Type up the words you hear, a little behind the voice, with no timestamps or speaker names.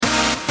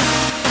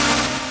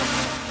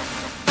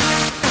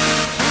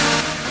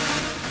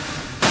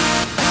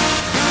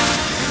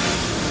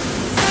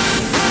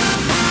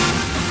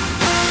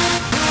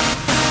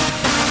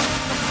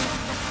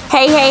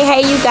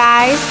Hey, you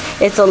guys,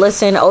 it's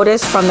Alyssa and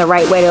Otis from The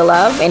Right Way to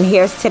Love, and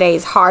here's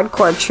today's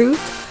hardcore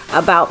truth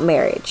about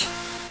marriage.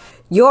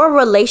 Your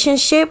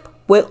relationship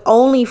will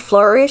only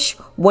flourish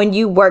when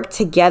you work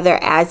together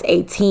as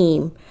a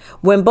team.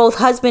 When both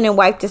husband and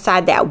wife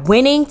decide that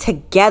winning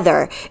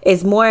together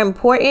is more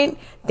important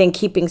than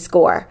keeping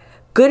score.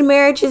 Good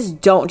marriages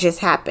don't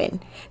just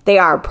happen. They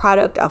are a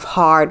product of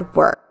hard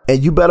work.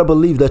 And you better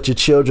believe that your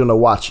children are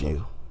watching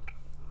you.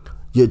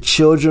 Your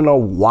children are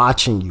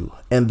watching you,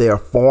 and they're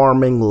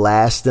forming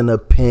lasting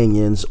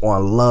opinions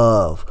on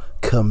love,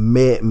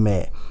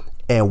 commitment,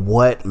 and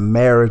what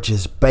marriage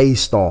is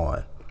based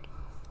on.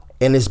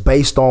 And it's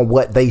based on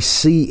what they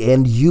see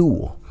in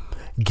you.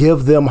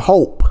 Give them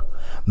hope.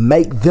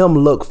 Make them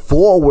look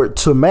forward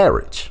to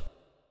marriage.